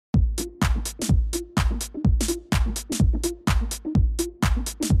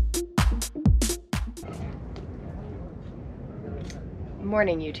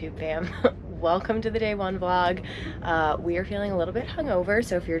morning, YouTube fam. Welcome to the day one vlog. We are feeling a little bit hungover,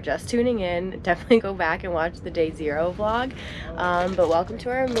 so if you're just tuning in, definitely go back and watch the day zero vlog. But welcome to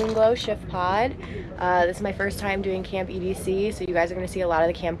our Moonglow shift pod. This is my first time doing Camp EDC, so you guys are going to see a lot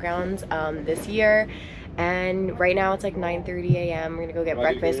of the campgrounds this year. And right now it's like 9:30 a.m. We're gonna go get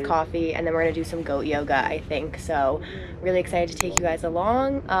breakfast, coffee, and then we're gonna do some goat yoga, I think. So really excited to take you guys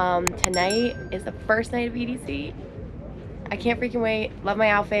along. Tonight is the first night of EDC. I can't freaking wait. Love my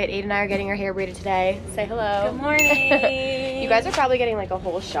outfit. Aiden and I are getting our hair braided today. Say hello. Good morning. You guys are probably getting like a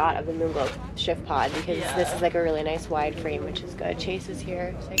whole shot of the Moonglow shift pod because this is like a really nice wide frame, which is good. Chase is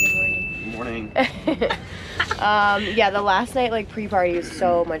here. Say good morning. Good morning. Yeah, the last night like pre-party was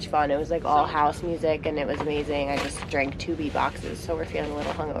so much fun. It was like all house music and it was amazing. I just drank 2 beatboxes, so we're feeling a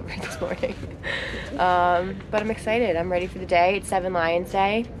little hungover this morning. But I'm excited. I'm ready for the day. It's Seven Lions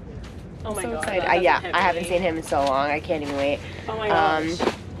Day. Oh my so god. excited. I haven't seen him in so long. I can't even wait. Oh my gosh.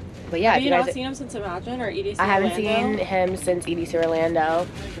 But yeah, have you not seen him since Imagine or EDC I haven't Orlando? seen him since EDC Orlando.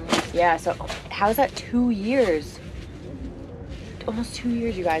 Yeah, so how's that 2 years? Almost 2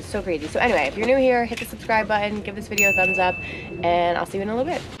 years, you guys. So crazy. So anyway, if you're new here, hit the subscribe button, give this video a thumbs up, and I'll see you in a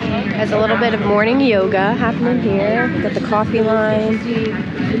little bit. There's a little bit of morning yoga happening here. We've got the coffee line.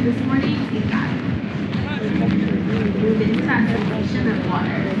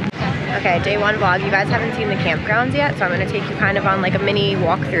 Okay, day one vlog. You guys haven't seen the campgrounds yet, so I'm going to take you kind of on like a mini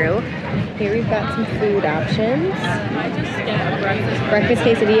walkthrough. Here we've got some food options. I just get a Breakfast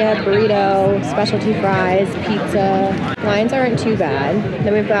quesadilla, burrito, specialty fries, pizza. Lines aren't too bad.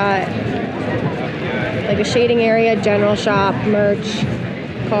 Then we've got like a shading area, general shop, merch,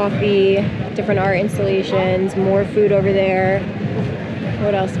 coffee, different art installations, more food over there.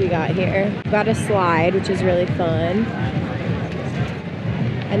 What else we got here? We've got a slide, which is really fun.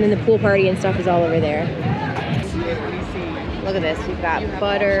 And then the pool party and stuff is all over there. Look at this. We've got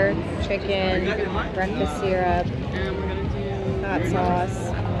butter, chicken, breakfast syrup, hot sauce.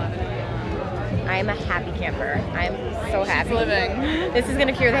 I'm a happy camper. I'm so happy. This is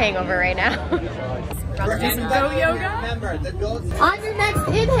gonna cure the hangover right now. Do some goat yoga. On your next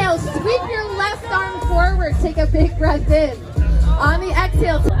inhale, sweep your left arm forward. Take a big breath in. On the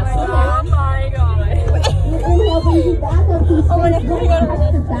exhale. Oh my god. Inhale brings you back up to Oh my god.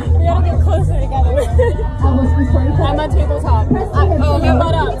 We gotta get closer together. I'm on tabletop. Oh, get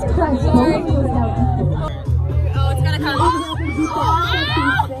butt up. Sorry. Oh, it's gonna come.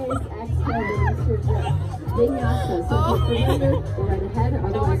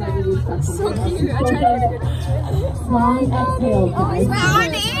 So cute. I tried to get it. Long exhale, guys.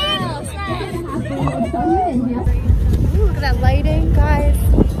 Look at that lighting, guys.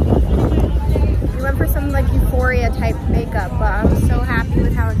 We went for some like euphoria type makeup, but I'm so happy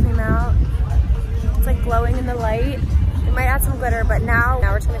with how it came out. It's like glowing in the light. We might add some glitter, but now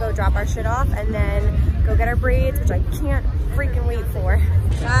we're just gonna go drop our shit off and then go get our braids, which I can't freaking wait for.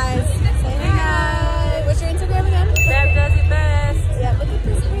 Guys, say hi. What's your Instagram again? Deb does it best. Yeah, look at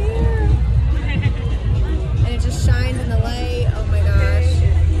this hair. And it just shines in the light. Oh my gosh.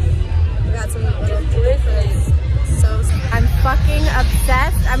 We got some little glitters. So I'm fucking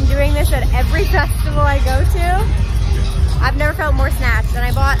obsessed. I'm doing this at every festival I go to. I've never felt more snatched, and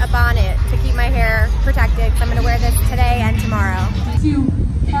I bought a bonnet to keep my hair protected because I'm gonna wear this today and tomorrow.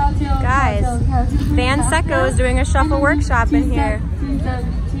 Guys, Van Secco is doing a shuffle workshop in here.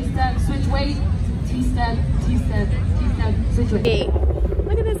 T-step, switch weight. T-step, T-step, T-step, switch weight. Hey,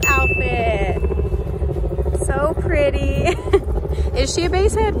 look at this outfit. So pretty. Is she a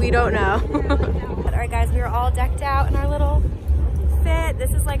basehead? We don't know. Alright guys, we are all decked out in our little fit.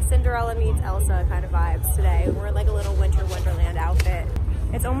 This is like Cinderella meets Elsa kind of vibes today. We're in like a little winter wonderland outfit.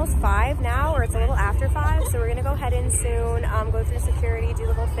 It's almost 5 now, or it's a little after 5, so we're gonna go head in soon, go through security, do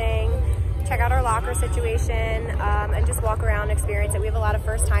the whole thing, check out our locker situation, and just walk around and experience it. We have a lot of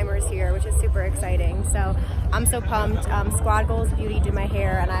first timers here, which is super exciting. So I'm so pumped. Squad Goals Beauty did my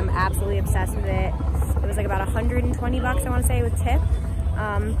hair and I'm absolutely obsessed with it. It was like about 120 bucks, I wanna say, with tip.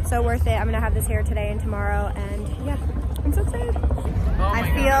 So worth it. I'm gonna have this hair today and tomorrow, and yeah, I'm so excited. I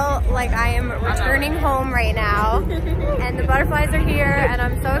feel like I am returning home right now, and the butterflies are here, and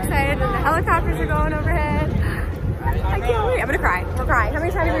I'm so excited, and the helicopters are going overhead. I can't wait. I'm gonna cry. We'll cry. How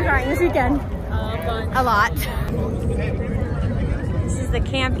many times are we crying this weekend? A lot. This is the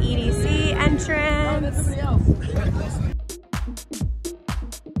Camp EDC entrance.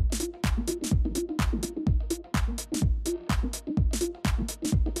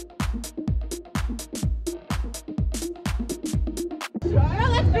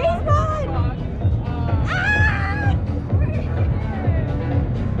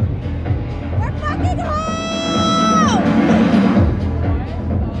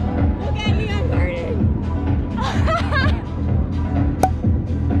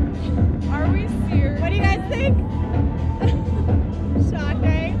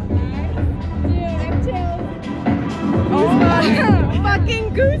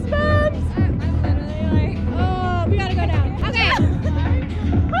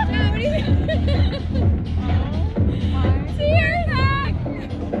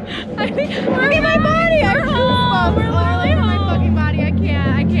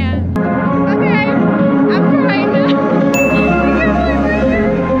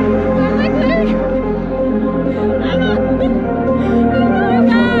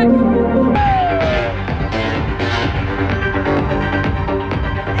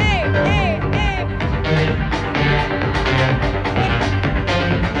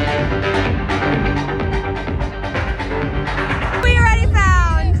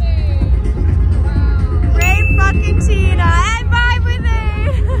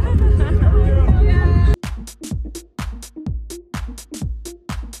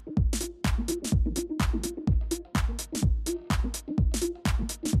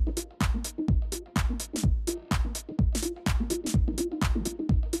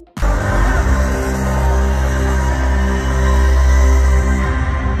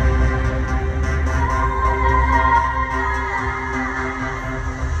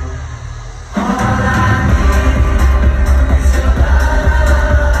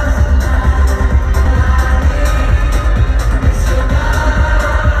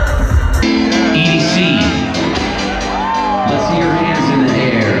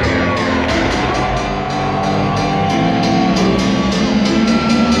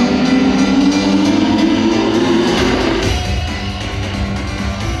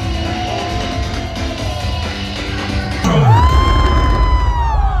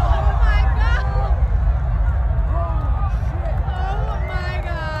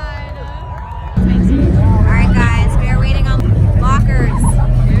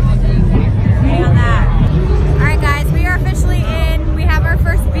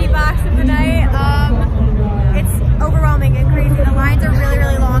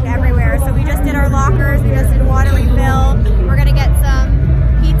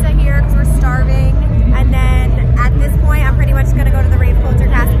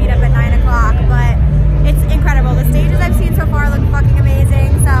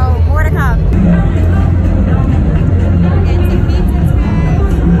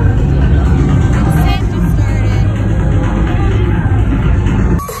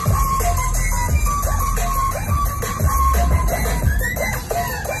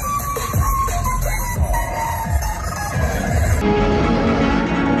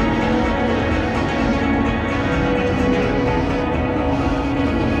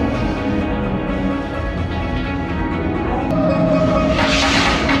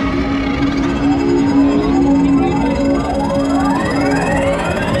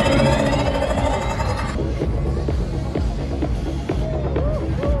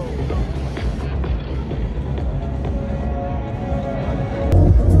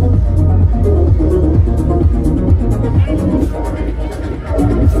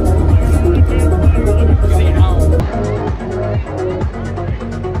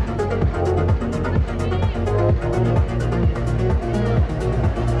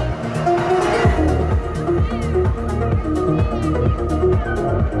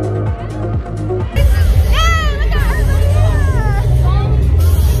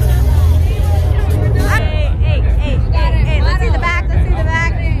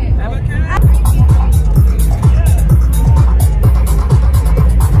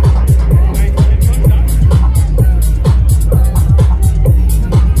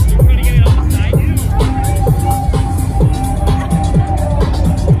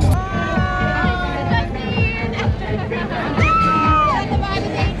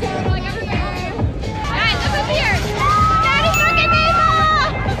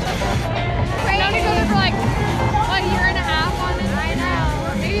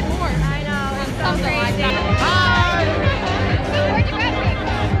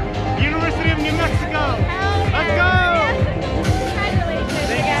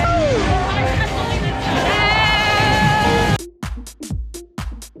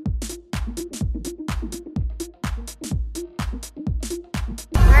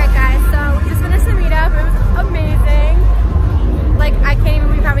 stuff. It was amazing. Like, I can't even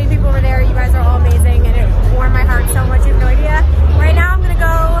believe how many people were there. You guys are all amazing, and it warmed my heart so much. You have no idea. Right now, I'm gonna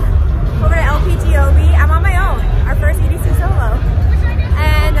go over to LP Giobbi. I'm on my own. Our first EDC solo.